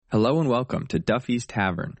Hello and welcome to Duffy's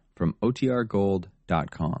Tavern from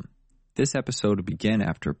OTRGold.com. This episode will begin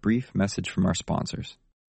after a brief message from our sponsors.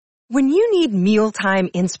 When you need mealtime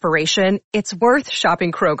inspiration, it's worth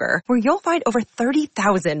shopping Kroger, where you'll find over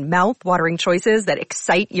 30,000 mouth-watering choices that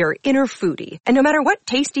excite your inner foodie. And no matter what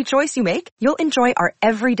tasty choice you make, you'll enjoy our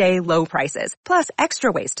everyday low prices, plus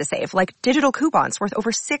extra ways to save, like digital coupons worth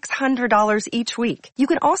over $600 each week. You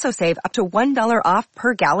can also save up to $1 off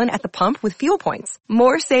per gallon at the pump with fuel points.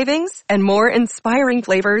 More savings and more inspiring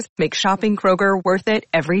flavors make shopping Kroger worth it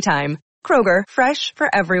every time. Kroger, fresh for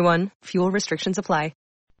everyone. Fuel restrictions apply.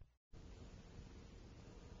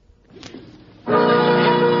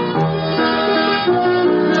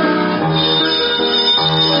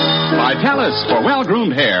 Vitalis for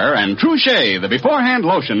well-groomed hair and Trouche, the beforehand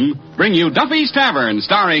lotion, bring you Duffy's Tavern,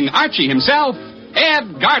 starring Archie himself,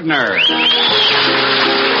 Ed Gardner.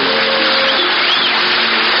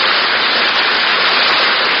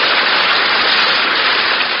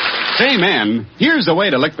 Say, men, here's the way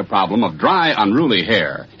to lick the problem of dry, unruly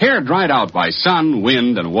hair. Hair dried out by sun,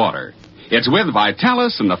 wind, and water. It's with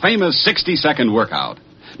Vitalis and the famous 60-second workout.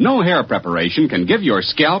 No hair preparation can give your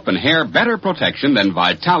scalp and hair better protection than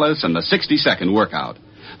Vitalis and the 60-second workout.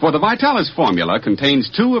 For the Vitalis formula contains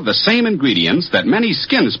two of the same ingredients that many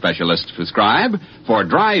skin specialists prescribe for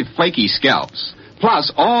dry, flaky scalps, plus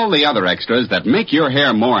all the other extras that make your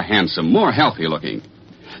hair more handsome, more healthy looking.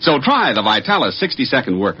 So try the Vitalis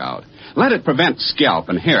 60-second workout. Let it prevent scalp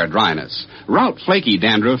and hair dryness, rout flaky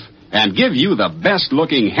dandruff, and give you the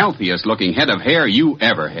best-looking, healthiest-looking head of hair you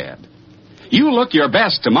ever had. You look your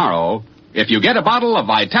best tomorrow if you get a bottle of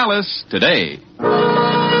Vitalis today.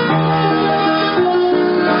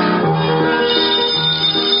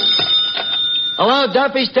 Hello,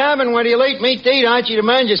 Duffy's Tavern. Where do you like meat to eat? Archie the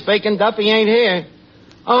manager speaking. Duffy ain't here.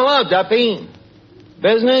 Oh, hello, Duffy.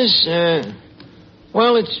 Business?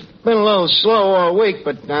 Well, it's been a little slow all week,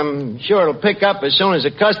 but I'm sure it'll pick up as soon as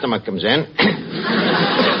a customer comes in.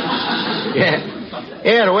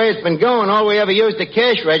 Yeah, the way it's been going, all we ever used the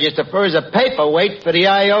cash register for is a paperweight for the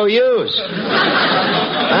IOUs.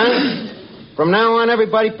 Huh? From now on,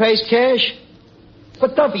 everybody pays cash?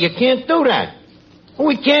 But, Duffy, you can't do that.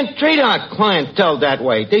 We can't treat our clientele that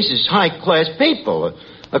way. These is high-class people,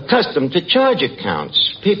 accustomed to charge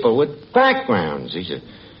accounts, people with backgrounds. These are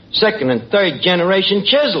second- and third-generation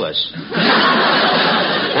chiselers.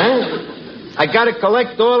 Huh? I gotta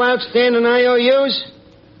collect all outstanding IOUs?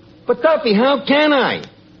 But, Duffy, how can I?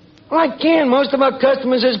 Well, I can. Most of our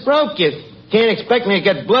customers is broke. You can't expect me to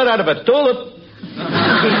get blood out of a tulip.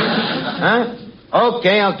 Huh?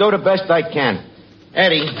 Okay, I'll do the best I can.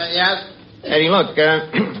 Eddie. Yes? Eddie, look,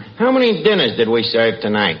 how many dinners did we serve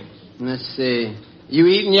tonight? Let's see. You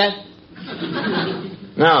eaten yet?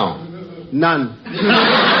 No. None.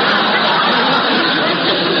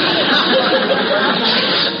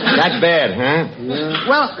 That bad, huh? Yeah.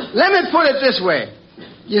 Well, let me put it this way.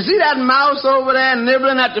 You see that mouse over there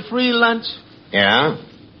nibbling at the free lunch? Yeah?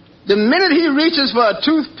 The minute he reaches for a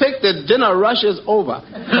toothpick, the dinner rush is over.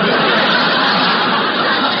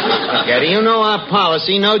 Look, Eddie, you know our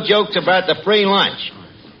policy. No jokes about the free lunch.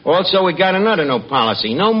 Also, we got another new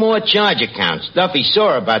policy. No more charge accounts. Duffy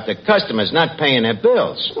saw about the customers not paying their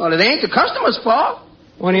bills. Well, it ain't the customer's fault.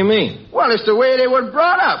 What do you mean? Well, it's the way they were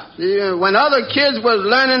brought up. See, when other kids was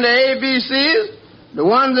learning the ABCs, the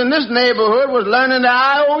ones in this neighborhood was learning the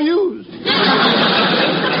IOUs.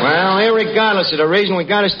 Well, irregardless of the reason, we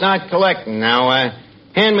got to start collecting. Now,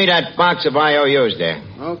 hand me that box of IOUs there.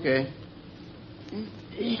 Okay.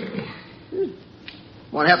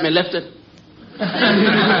 Want to help me lift it?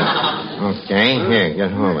 Okay, here,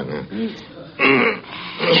 get hold of it now.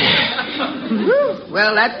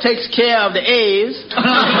 Well, that takes care of the A's.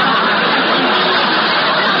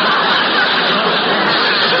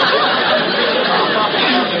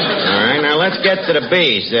 Let's get to the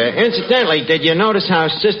B's. Incidentally, did you notice how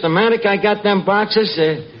systematic I got them boxes?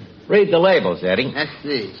 Read the labels, Eddie. Let's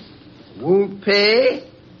see. Won't pay.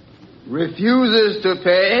 Refuses to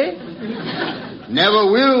pay. Never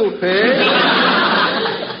will pay.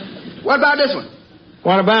 What about this one?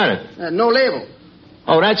 What about it? No label.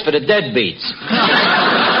 Oh, that's for the deadbeats.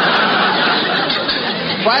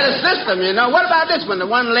 Quite a system, you know. What about this one? The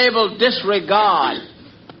one labeled disregard.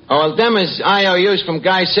 Oh, well, them is IOUs from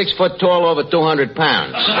guys 6 foot tall, over 200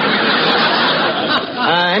 pounds.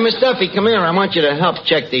 Hey, Miss Duffy, come here. I want you to help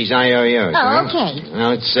check these IOUs. Oh, okay. Now,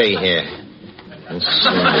 let's see here. Let's see.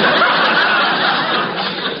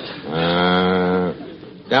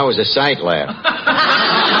 That was a sight laugh.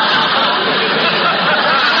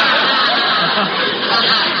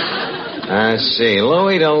 Let's see.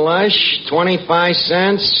 Louis the Lush, 25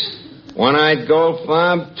 cents. $1 One-Eyed Gold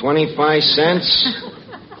Fob, 25 cents.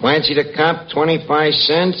 Clancy the Cop, 25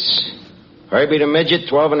 cents. Herbie the Midget,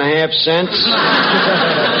 12.5 cents.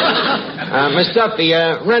 Miss Duffy,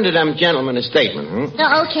 render them gentlemen a statement,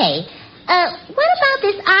 Okay. What about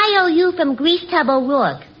this IOU from Grease Tub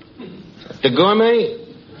O'Rourke? The gourmet?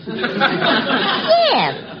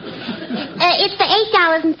 Yeah. It's for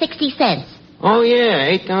 $8.60. Oh,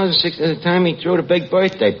 yeah, $8.06 at the time he threw the big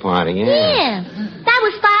birthday party, Yeah. That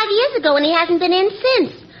was 5 years ago, and he hasn't been in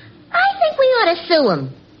since. I think we ought to sue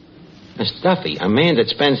him. Miss Duffy, a man that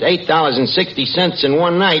spends $8.60 in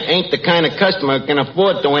one night ain't the kind of customer who can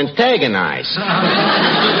afford to antagonize.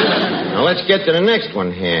 Now, let's get to the next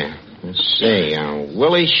one here. Let's see,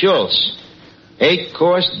 Willie Schultz.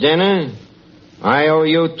 8-course dinner,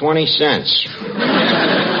 IOU 20 cents.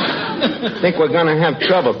 I think we're going to have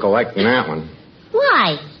trouble collecting that one.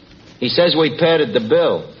 Why? He says we padded the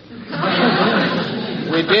bill.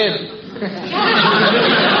 We did.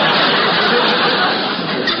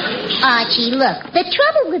 Archie, look, the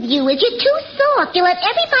trouble with you is you're too soft. You let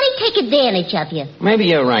everybody take advantage of you. Maybe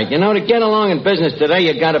you're right. You know, to get along in business today,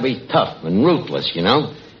 you got to be tough and ruthless, you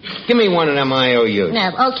know. Give me one of them IOUs.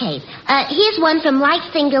 No, okay. Here's one from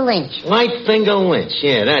Lightfinger Lynch. Lightfinger Lynch,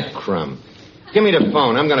 yeah, that crumb. Give me the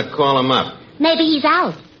phone. I'm going to call him up. Maybe he's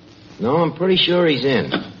out. No, I'm pretty sure he's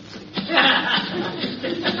in.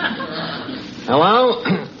 Hello?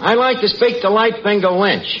 I'd like to speak to Lightfinger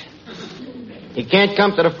Lynch. He can't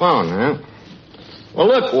come to the phone, huh? Well,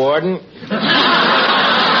 look, Warden.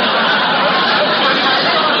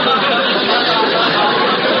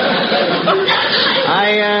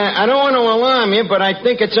 I don't want to alarm you, but I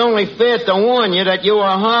think it's only fair to warn you that you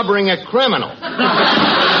are harboring a criminal.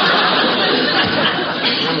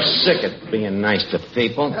 I'm sick of being nice to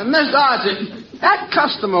people. Miss Archie, that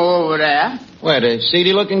customer over there. What, a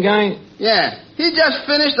seedy-looking guy? Yeah, he just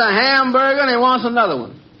finished a hamburger and he wants another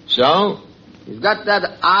one. So? He's got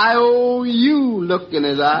that IOU look in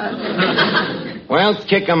his eye. Well,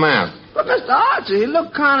 kick him out. But, Mr. Archie, he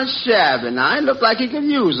looked kind of shabby now. He looked like he could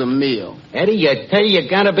use a meal. Eddie, I tell you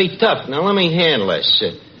gotta be tough. Now, let me handle this.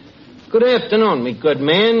 Good afternoon, me good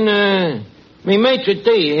man. Me maitre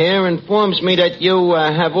d' here informs me that you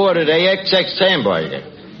have ordered a XX hamburger.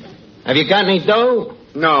 Have you got any dough?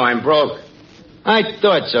 No, I'm broke. I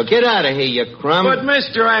thought so. Get out of here, you crumb. But,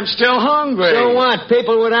 mister, I'm still hungry. So what?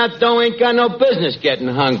 People without dough ain't got no business getting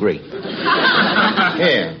hungry.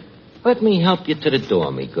 Here, let me help you to the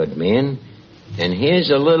door, me good man. And here's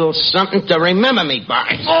a little something to remember me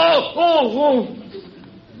by. Oh!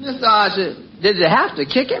 Mr. Archie, did you have to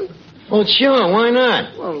kick him? Well, sure, why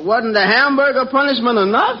not? Well, wasn't the hamburger punishment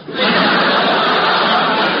enough?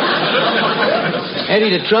 Eddie,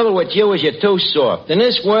 the trouble with you is you're too soft. In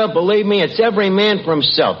this world, believe me, it's every man for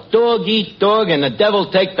himself. Dog eat dog, and the devil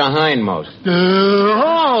take the hindmost.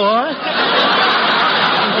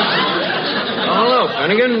 Hello,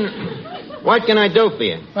 Finnegan. What can I do for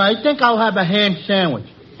you? I think I'll have a ham sandwich.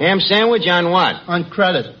 Ham sandwich on what? On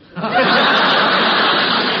credit.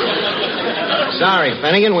 Sorry,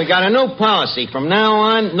 Finnegan, we got a new policy. From now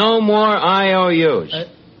on, no more IOUs.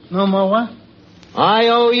 No more what?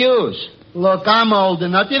 IOUs. Look, I'm old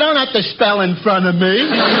enough. You don't have to spell in front of me.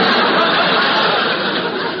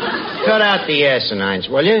 Cut out the asinines,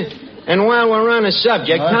 will you? And while we're on the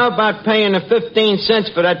subject, how about paying the 15 cents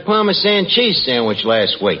for that Parmesan cheese sandwich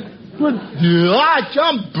last week? Arch,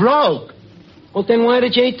 I'm broke. Well, then why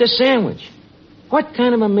did you eat the sandwich? What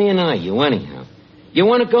kind of a man are you, anyhow? You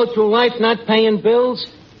want to go through life not paying bills?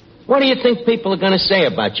 What do you think people are going to say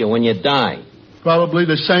about you when you die? Probably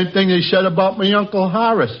the same thing they said about my Uncle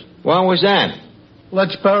Horace. What was that?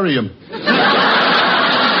 Let's bury him.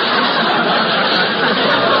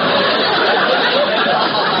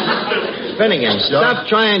 Finnegan, stop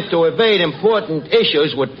trying to evade important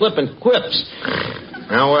issues with flippant quips.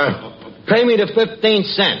 Now, pay me the 15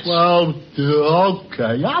 cents. Well,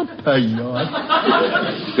 okay, I'll pay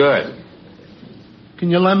you. Good. Can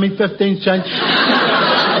you lend me 15 cents?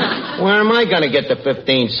 Where am I going to get the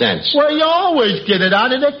 15 cents? Well, you always get it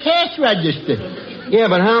out of the cash register. Yeah,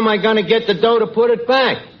 but how am I going to get the dough to put it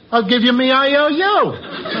back? I'll give you me IOU.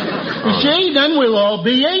 You see, then we'll all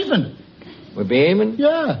be even. We'll be even?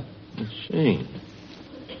 Yeah. Let's see.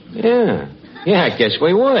 Yeah, I guess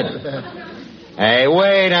we would. Hey,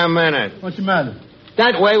 wait a minute. What's the matter?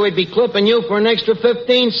 That way we'd be clipping you for an extra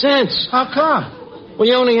 15 cents. How come? Well,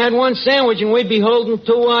 you only had one sandwich and we'd be holding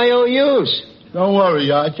 2 IOUs. Don't worry,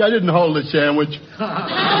 Arch. I didn't hold the sandwich.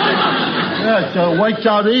 Yeah, so it works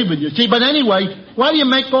out even, you see. But anyway, why do you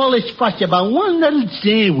make all this fuss about one little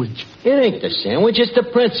sandwich? It ain't the sandwich, it's the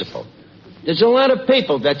principle. There's a lot of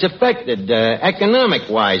people that's affected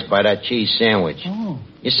economic-wise by that cheese sandwich. Oh.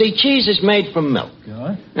 You see, cheese is made from milk.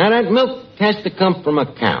 Yeah? Now, that milk has to come from a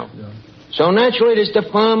cow. Yeah. So, naturally, there's the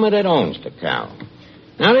farmer that owns the cow.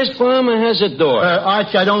 Now, this farmer has a daughter.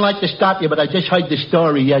 Archie, I don't like to stop you, but I just heard the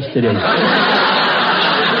story yesterday.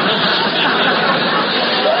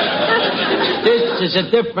 This is a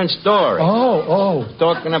different story. Oh.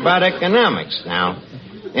 Talking about economics now.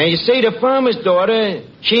 Now, you see, the farmer's daughter,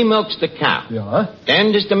 she milks the cow. Yeah?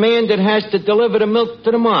 Then there's the man that has to deliver the milk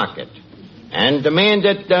to the market. And the man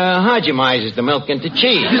that homogenizes the milk into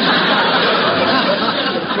cheese.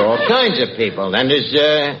 For all kinds of people. Then there's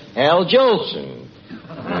Al Jolson.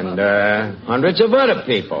 And hundreds of other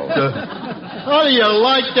people. How do you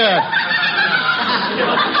like that?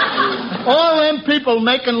 All them people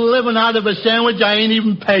making a living out of a sandwich I ain't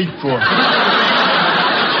even paid for.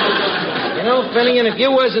 You know, Finnegan, if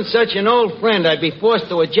you wasn't such an old friend, I'd be forced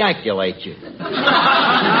to ejaculate you. Just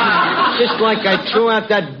like I threw out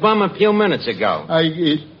that bum a few minutes ago.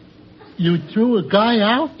 You threw a guy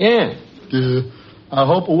out? Yeah. I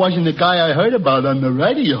hope it wasn't the guy I heard about on the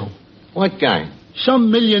radio. What guy?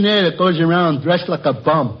 Some millionaire that goes around dressed like a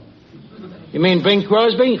bum. You mean Bing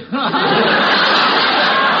Crosby?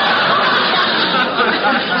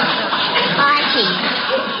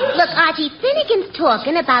 Archie, Finnegan's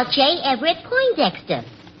talking about J. Everett Pointdexter.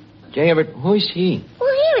 J. Everett, who's he? Well,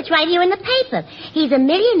 here, it's right here in the paper. He's a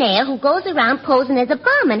millionaire who goes around posing as a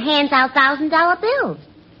bum and hands out $1,000 bills.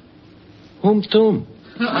 Whom to whom?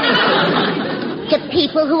 To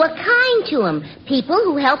people who are kind to him. People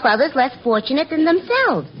who help others less fortunate than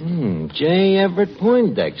themselves. J. Everett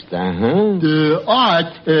Pointdexter, huh?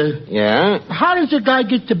 Art, Yeah? how does a guy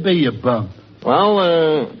get to be a bum?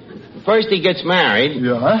 Well, first he gets married.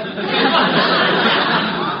 Yeah?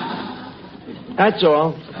 That's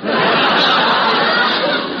all.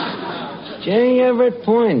 J. Everett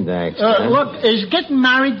Poindexter. Look, is getting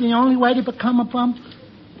married the only way to become a bum?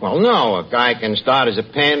 Well, no. A guy can start as a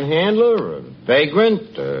panhandler, a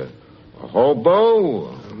vagrant, a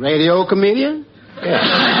hobo. A radio comedian?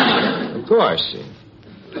 Yeah, of course.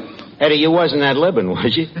 Eddie, you wasn't at Libin,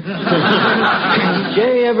 was you?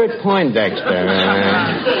 J. Everett Poindexter.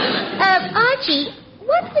 Archie,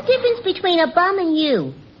 what's the difference between a bum and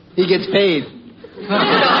you? He gets paid.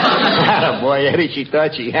 Boy, Eddie, she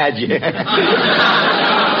thought she had you.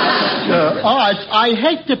 Art, I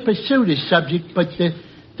hate to pursue this subject, but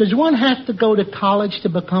does one have to go to college to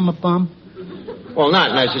become a bum? Well,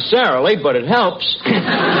 not necessarily, but it helps.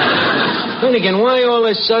 Finnegan, why all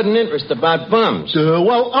this sudden interest about bums?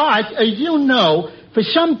 Well, Art, as you know, for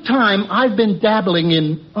some time I've been dabbling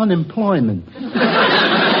in unemployment.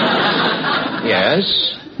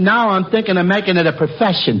 Yes? Now I'm thinking of making it a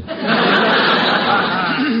profession.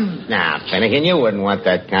 Nah, Finnegan, you wouldn't want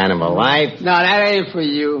that kind of a life. No, that ain't for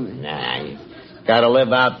you. Nah, you gotta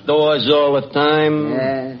live outdoors all the time.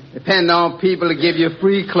 Yeah. Depend on people to give you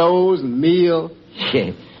free clothes and meals.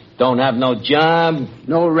 Don't have no job.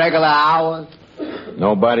 No regular hours.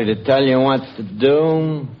 Nobody to tell you what to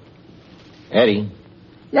do. Eddie.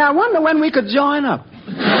 Yeah, I wonder when we could join up.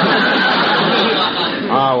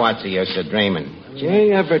 Oh, what's the use of dreaming?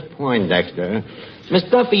 J. Everett Poindexter. Miss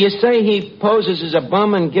Duffy, you say he poses as a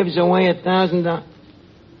bum and gives away $1,000?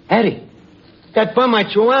 Eddie, that bum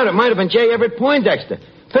I threw out, it might have been J. Everett Poindexter.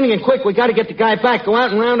 Finnegan, quick, we got to get the guy back. Go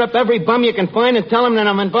out and round up every bum you can find and tell him that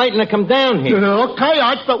I'm inviting to come down here. Okay,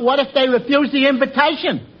 Art, but what if they refuse the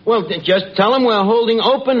invitation? Well, just tell them we're holding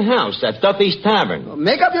open house at Duffy's Tavern. Well,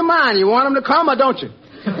 make up your mind. You want him to come or don't you?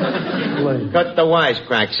 Cut the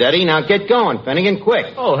wisecracks, Eddie. Now get going, Finnegan, quick.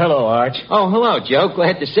 Oh, hello, Arch. Oh, hello, Joe.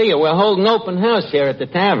 Glad to see you. We're holding open house here at the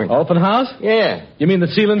tavern. Open house? Yeah. You mean the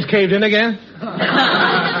ceiling's caved in again?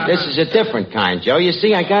 This is a different kind, Joe. You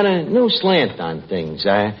see, I got a new slant on things.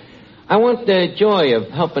 I want the joy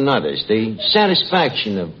of helping others, the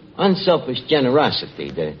satisfaction of unselfish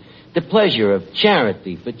generosity, the pleasure of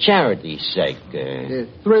charity for charity's sake. The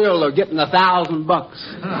thrill of getting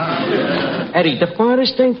 $1,000. Eddie, the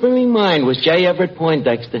farthest thing from me mind was J. Everett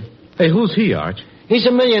Poindexter. Hey, who's he, Arch? He's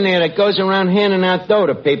a millionaire that goes around handing out dough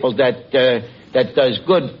to people that does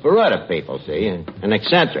good for other people, see? An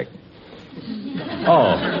eccentric.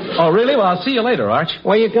 Oh, really? Well, I'll see you later, Arch.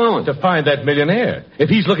 Where you going? To find that millionaire. If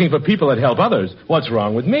he's looking for people that help others, what's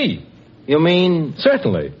wrong with me? You mean?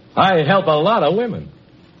 Certainly. I help a lot of women.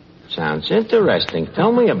 Sounds interesting.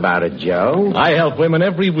 Tell me about it, Joe. I help women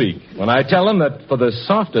every week when I tell them that for the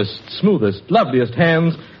softest, smoothest, loveliest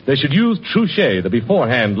hands, they should use Trouchet, the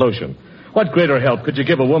beforehand lotion. What greater help could you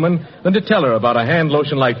give a woman than to tell her about a hand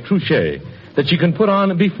lotion like Trouchet? that she can put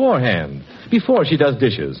on beforehand, before she does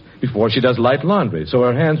dishes, before she does light laundry, so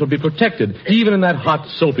her hands will be protected even in that hot,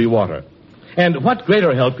 soapy water. And what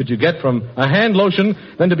greater help could you get from a hand lotion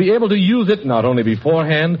than to be able to use it not only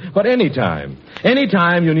beforehand, but anytime.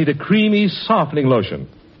 Anytime you need a creamy, softening lotion.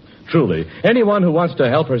 Truly, anyone who wants to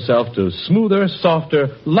help herself to smoother, softer,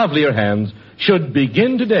 lovelier hands should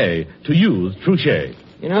begin today to use Trouchet.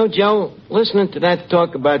 You know, Joe, listening to that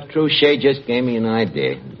talk about Trouchet just gave me an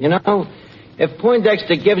idea. You know, if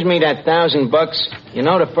Pointdexter gives me that $1,000, you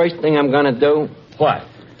know the first thing I'm going to do? What?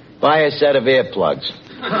 Buy a set of earplugs.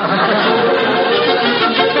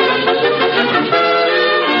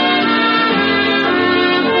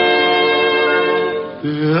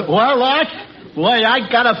 Well, Art, boy, I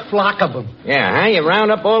got a flock of them. Yeah, huh? You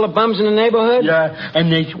round up all the bums in the neighborhood? Yeah,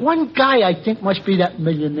 and there's one guy I think must be that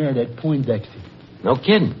millionaire, that Pointdexter. No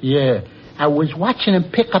kidding. Yeah, I was watching him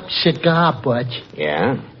pick up cigar butts.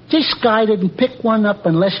 Yeah? This guy didn't pick one up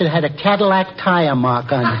unless it had a Cadillac tire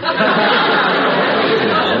mark on it.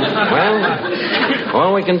 Well,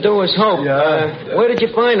 all we can do is hope. Yeah. Where did you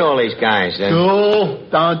find all these guys? Oh,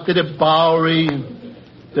 down to the Bowery, and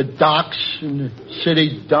the docks, and the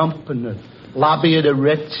city dump, and the lobby of the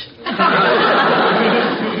Ritz.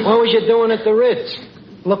 What was you doing at the Ritz?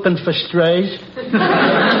 Looking for strays.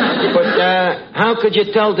 But how could you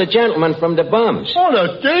tell the gentleman from the bums? Oh,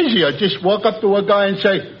 that's easy. I just walk up to a guy and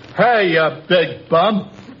say, "Hey, you big bum."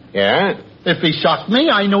 Yeah? If he sucked me,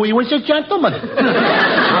 I knew he was a gentleman.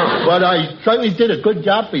 But I certainly did a good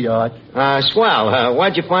job for you, Art. Swell.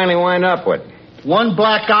 What'd you finally wind up with? 1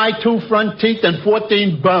 black eye, 2 front teeth, and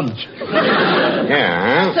 14 bums.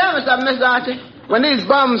 Yeah, huh? Tell me something, Mr. Archie. When these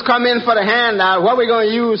bums come in for the handout, what are we going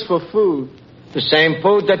to use for food? The same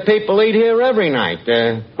food that people eat here every night.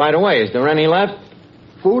 By the way, is there any left?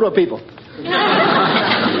 Food or people?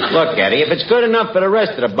 Look, Eddie, if it's good enough for the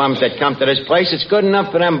rest of the bums that come to this place, it's good enough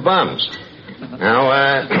for them bums. Now,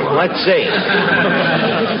 let's see.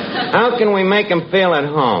 How can we make them feel at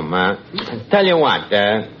home? Tell you what,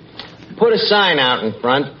 put a sign out in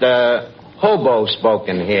front, hobo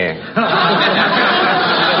spoken here.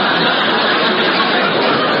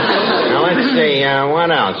 Now, let's see,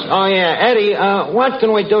 what else? Oh, yeah, Eddie, what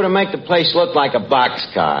can we do to make the place look like a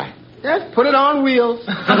boxcar? Just put it on wheels.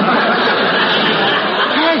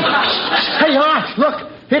 Hey, Art, look.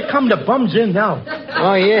 Here come the bums in now.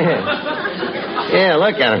 Oh, yeah. Yeah,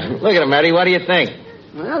 look at him. Look at him, Eddie. What do you think?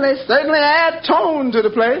 Well, they certainly add tone to the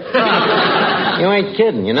place. You ain't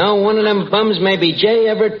kidding. You know, one of them bums may be J.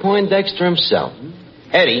 Everett Pointdexter himself.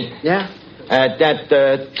 Eddie. Yeah? That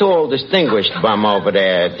tall, distinguished bum over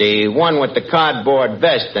there. The one with the cardboard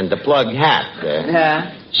vest and the plug hat.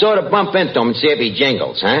 Yeah? Sort of bump into him and see if he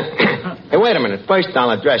jingles, huh? Hey, wait a minute. First,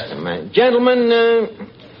 I'll address him. Gentlemen,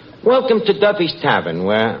 welcome to Duffy's Tavern,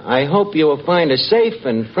 where I hope you will find a safe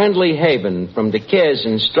and friendly haven from the cares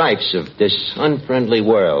and strifes of this unfriendly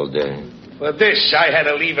world. For this, I had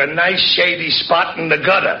to leave a nice shady spot in the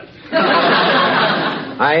gutter.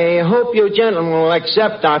 I hope you gentlemen will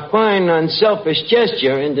accept our fine, unselfish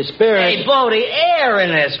gesture in the spirit... Hey, Bodie, air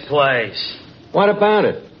in this place. What about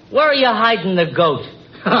it? Where are you hiding the goat?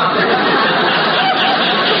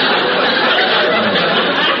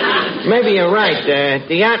 Maybe you're right.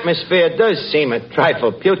 The atmosphere does seem a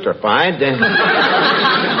trifle putrefied.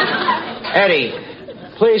 Eddie,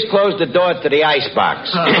 please close the door to the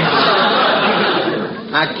icebox.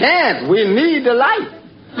 I can't. We need the light.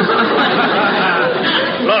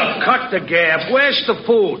 Look, cut the gab. Where's the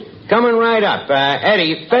food? Coming right up.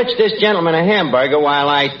 Eddie, fetch this gentleman a hamburger while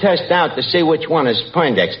I test out to see which one is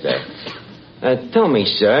Pointdexter. Tell me,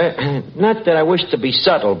 sir, not that I wish to be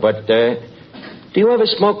subtle, but do you ever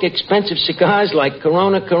smoke expensive cigars like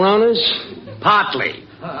Coronas? Partly.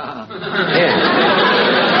 Yeah.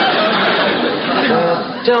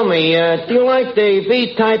 Tell me, do you like the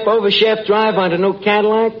V-type overshaft drive on the new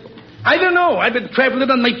Cadillac? I don't know. I've been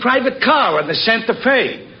traveling on my private car on the Santa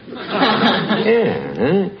Fe. Yeah,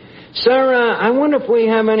 huh? Sir, I wonder if we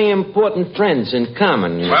have any important friends in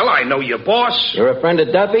common. Well, I know your boss. You're a friend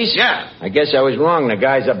of Duffy's? Yeah. I guess I was wrong. The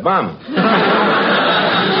guy's a bum.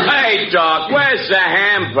 Hey, Doc, where's the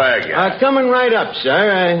hamburger? Coming right up,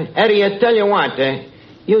 sir. Eddie, I tell you what,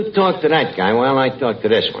 you talk to that guy while I talk to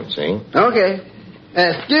this one, see? Okay.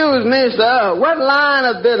 Excuse me, sir. What line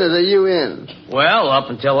of business are you in? Well, up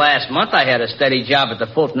until last month, I had a steady job at the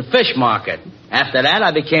Fulton Fish Market. After that,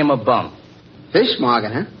 I became a bum. Fish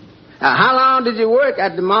market, huh? How long did you work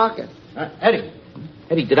at the market? Eddie,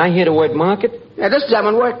 did I hear the word market? Yeah, this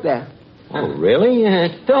gentleman worked there. Oh, really?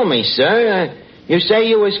 Tell me, sir. You say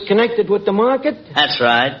you was connected with the market? That's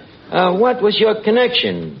right. What was your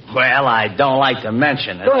connection? Well, I don't like to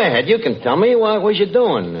mention it. Go ahead, you can tell me. What was you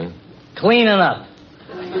doing? Cleaning up.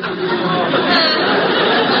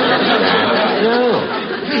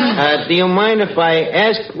 No. Do you mind if I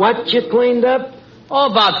ask what you cleaned up? Oh,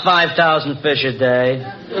 about 5,000 fish a day.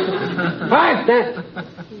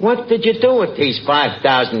 What did you do with these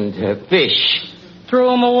 5,000 fish? Threw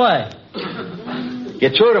them away. You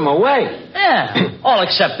threw them away? Yeah, all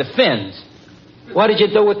except the fins. What did you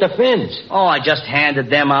do with the fins? Oh, I just handed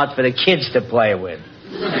them out for the kids to play with.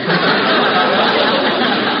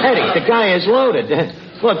 Eddie, the guy is loaded.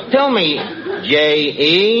 Look, tell me,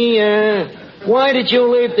 J.E., why did you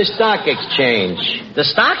leave the stock exchange? The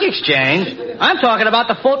stock exchange? I'm talking about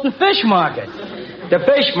the Fulton Fish Market. The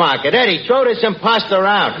fish market. Eddie, throw this imposter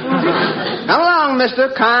out. Come along, mister.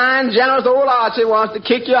 Kind, generous old Archie wants to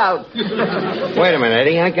kick you out. Wait a minute,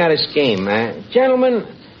 Eddie. I got a scheme. Gentlemen,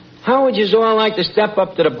 how would you all like to step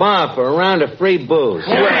up to the bar for a round of free booze?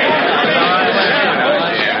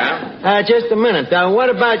 Just a minute. What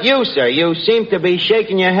about you, sir? You seem to be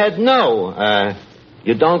shaking your head no.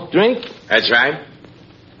 You don't drink? That's right.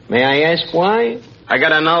 May I ask why? I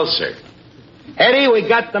got an ulcer. Eddie, we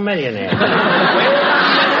got the millionaire.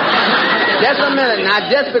 Just a minute. Now,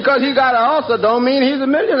 just because he got an ulcer don't mean he's a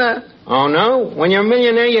millionaire. Oh, no? When you're a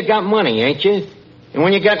millionaire, you got money, ain't you? And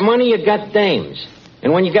when you got money, you got dames.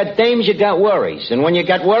 And when you got dames, you got worries. And when you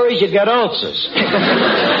got worries, you got ulcers.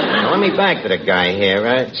 Now, let me back to the guy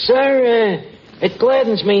here. Sir, it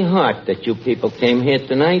gladdens me heart that you people came here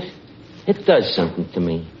tonight. It does something to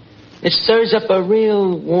me. It stirs up a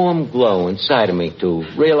real warm glow inside of me to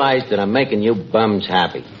realize that I'm making you bums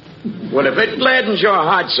happy. Well, if it gladdens your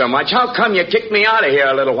heart so much, how come you kicked me out of here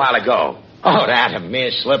a little while ago? Oh, that a mere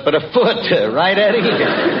slip of the foot, right, Eddie?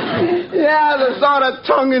 Yeah, the sort of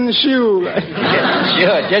tongue in the shoe.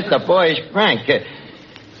 Sure, just a boyish prank.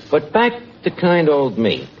 But back to kind old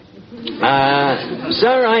me.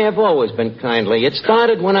 Sir, I have always been kindly. It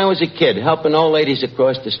started when I was a kid, helping old ladies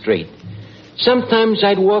across the street. Sometimes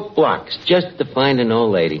I'd walk blocks just to find an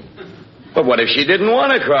old lady. But what if she didn't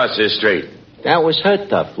want to cross this street? That was her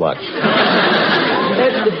tough luck.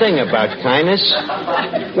 That's the thing about kindness.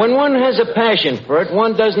 When one has a passion for it,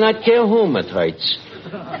 one does not care whom it hurts.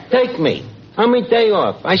 Take me. I'm a day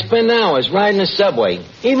off. I spend hours riding the subway,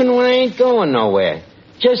 even when I ain't going nowhere,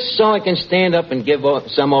 just so I can stand up and give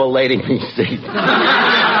some old lady me seat.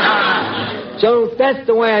 So that's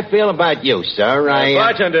the way I feel about you, sir.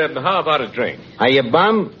 Bartender, how about a drink? Are you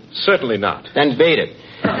bum? Certainly not. Then beat it.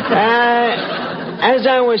 As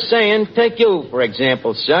I was saying, take you, for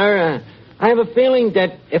example, sir. I have a feeling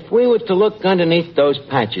that if we were to look underneath those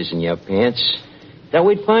patches in your pants, that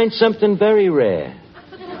we'd find something very rare.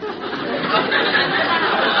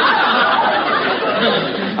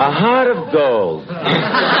 A heart of gold.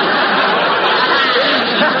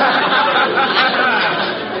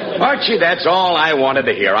 Archie, that's all I wanted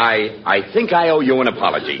to hear. I think I owe you an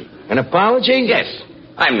apology. An apology? Yes.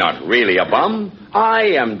 I'm not really a bum.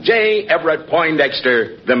 I am J. Everett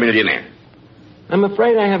Pointdexter, the millionaire. I'm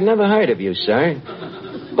afraid I have never heard of you, sir.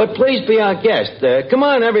 But please be our guest. Come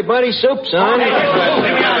on, everybody. Soup's on.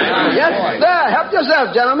 Yes, sir. Help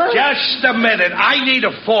yourself, gentlemen. Just a minute. I need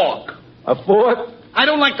a fork. A fork? I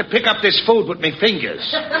don't like to pick up this food with my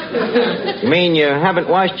fingers. You mean you haven't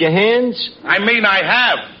washed your hands? I mean, I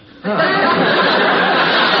have.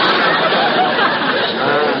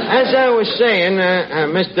 As I was saying,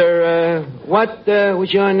 Mr. What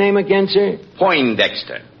was your name again, sir?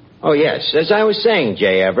 Poindexter. Oh, yes. As I was saying,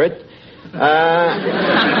 J. Everett,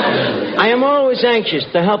 I am always anxious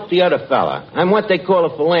to help the other fella. I'm what they call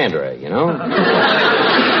a philanderer, you know?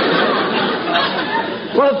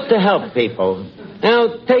 Love to help people.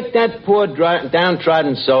 Now, take that poor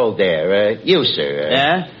downtrodden soul there. You, sir.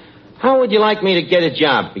 Yeah? How would you like me to get a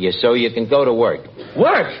job for you so you can go to work?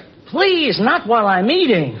 Work? Please, not while I'm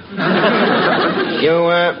eating.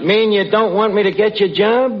 You mean you don't want me to get your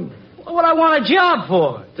job? What I want a job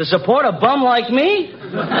for? To support a bum like me?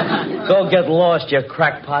 Go get lost, you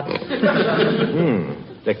crackpot.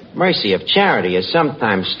 The mercy of charity is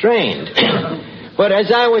sometimes strained. But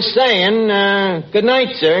as I was saying, good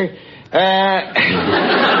night, sir.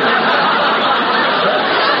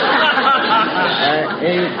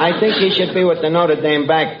 I think he should be with the Notre Dame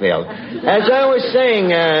backfield. As I was saying,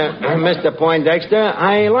 Mr. Poindexter,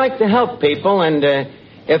 I like to help people, and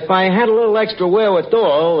if I had a little extra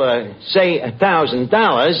wherewithal, say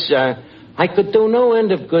 $1,000, I could do no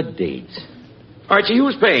end of good deeds. Archie,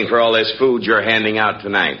 who's paying for all this food you're handing out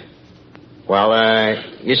tonight? Well,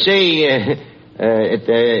 you see,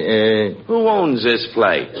 Who owns this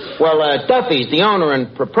place? Well, Duffy's the owner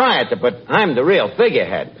and proprietor, but I'm the real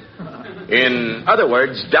figurehead. In other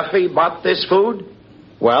words, Duffy bought this food?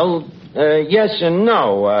 Well, yes and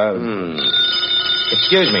no.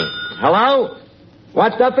 Excuse me. Hello?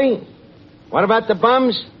 What, Duffy? What about the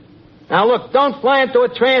bums? Now, look, don't fly into a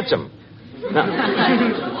transom.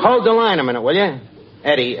 Now, hold the line a minute, will you?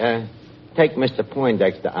 Eddie, take Mr.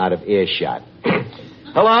 Pointdexter out of earshot.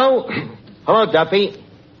 Hello? Hello, Duffy.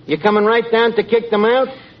 You coming right down to kick them out?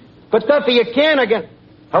 But, Duffy, you can't again.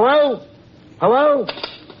 Hello? Hello?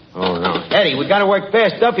 Oh, no. Eddie, we got to work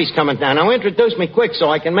fast. Duffy's coming down. Now, introduce me quick so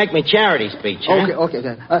I can make me charity speech, huh? Okay.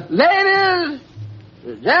 Ladies,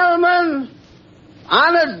 gentlemen,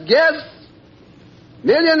 honored guests,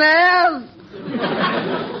 millionaires,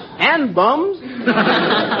 and bums,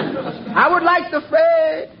 I would like to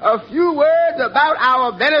say a few words about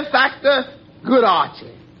our benefactor, Good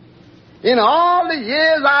Archie. In all the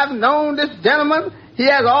years I've known this gentleman, he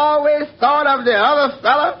has always thought of the other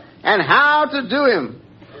fella and how to do him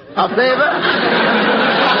a favor.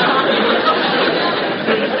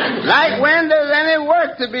 Like when there's any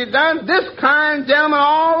work to be done, this kind gentleman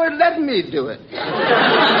always let me do it.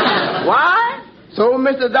 Why? So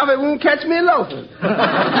Mr. Duffy won't catch me loafing.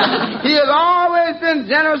 He has always been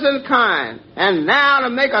generous and kind. And now, to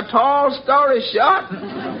make a tall story short,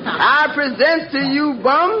 I present to you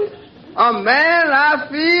bums a man I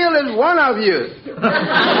feel is one of you.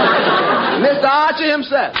 Mr. Archie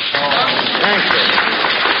himself. Thank you.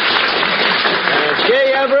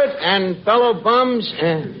 J. Everett and fellow bums,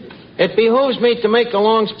 it behooves me to make a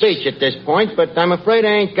long speech at this point, but I'm afraid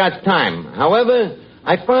I ain't got time. However,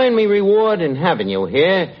 I find me reward in having you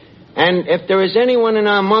here, and if there is anyone in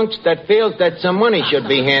our amongst that feels that some money should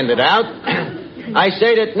be handed out, I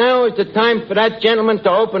say that now is the time for that gentleman to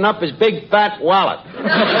open up his big fat wallet.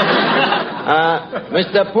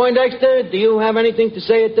 Mr. Pointdexter, do you have anything to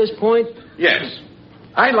say at this point? Yes.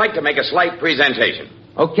 I'd like to make a slight presentation.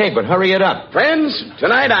 Okay, but hurry it up. Friends,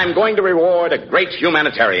 tonight I'm going to reward a great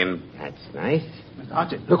humanitarian. That's nice. Mr.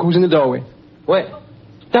 Archie, look who's in the doorway. What?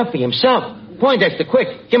 Duffy himself. Pointdexter,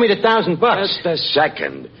 quick. Give me the $1,000. Just a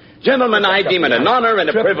second. Gentlemen, I deem it an honor and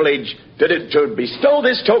a privilege to bestow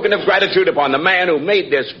this token of gratitude upon the man who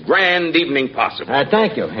made this grand evening possible.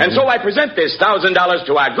 Thank you, Henry. And so I present this $1,000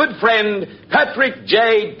 to our good friend, Patrick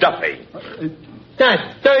J. Duffy.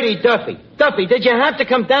 That's dirty Duffy. Duffy, did you have to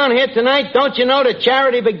come down here tonight? Don't you know that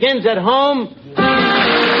charity begins at home?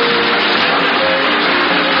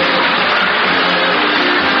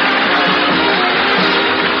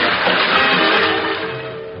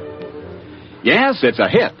 Yes, it's a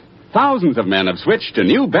hit. Thousands of men have switched to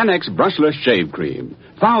new Benex brushless shave cream.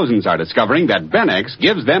 Thousands are discovering that Benex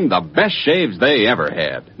gives them the best shaves they ever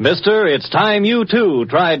had. Mister, it's time you, too,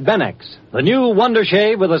 tried Benex, the new wonder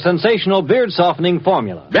shave with a sensational beard-softening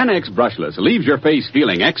formula. Benex brushless leaves your face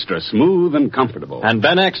feeling extra smooth and comfortable. And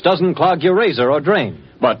Benex doesn't clog your razor or drain.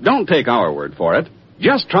 But don't take our word for it.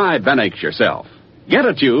 Just try Benex yourself. Get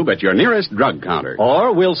a tube at your nearest drug counter.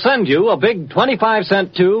 Or we'll send you a big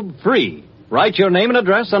 25-cent tube free. Write your name and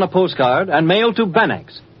address on a postcard and mail to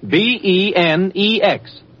Benex,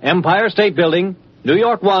 B-E-N-E-X, Empire State Building, New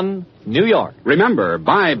York 1, New York. Remember,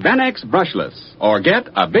 buy Benex brushless or get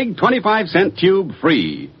a big 25-cent tube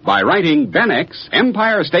free by writing Benex,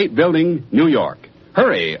 Empire State Building, New York.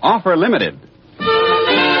 Hurry, offer limited.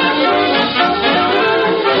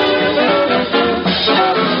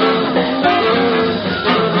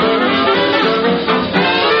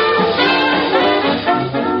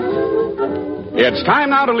 It's time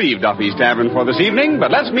now to leave Duffy's Tavern for this evening, but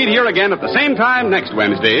let's meet here again at the same time next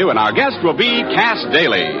Wednesday when our guest will be Cass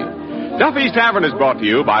Daly. Duffy's Tavern is brought to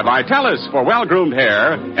you by Vitalis for well-groomed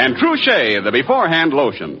hair and Truchet, the beforehand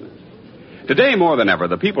lotion. Today, more than ever,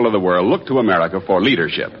 the people of the world look to America for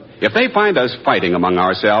leadership. If they find us fighting among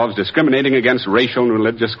ourselves, discriminating against racial and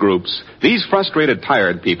religious groups, these frustrated,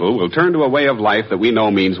 tired people will turn to a way of life that we know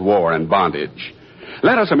means war and bondage.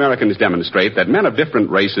 Let us Americans demonstrate that men of different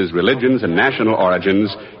races, religions, and national origins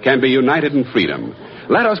can be united in freedom.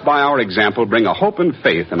 Let us, by our example, bring a hope and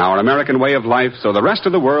faith in our American way of life so the rest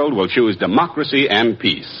of the world will choose democracy and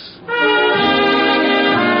peace.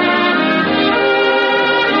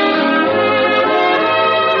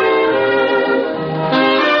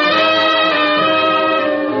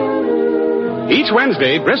 Each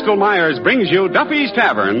Wednesday, Bristol Myers brings you Duffy's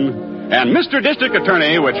Tavern and Mr. District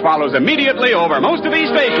Attorney, which follows immediately over most of these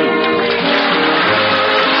stations.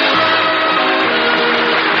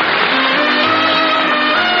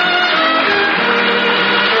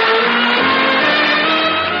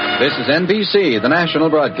 This is NBC, the national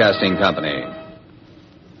broadcasting company.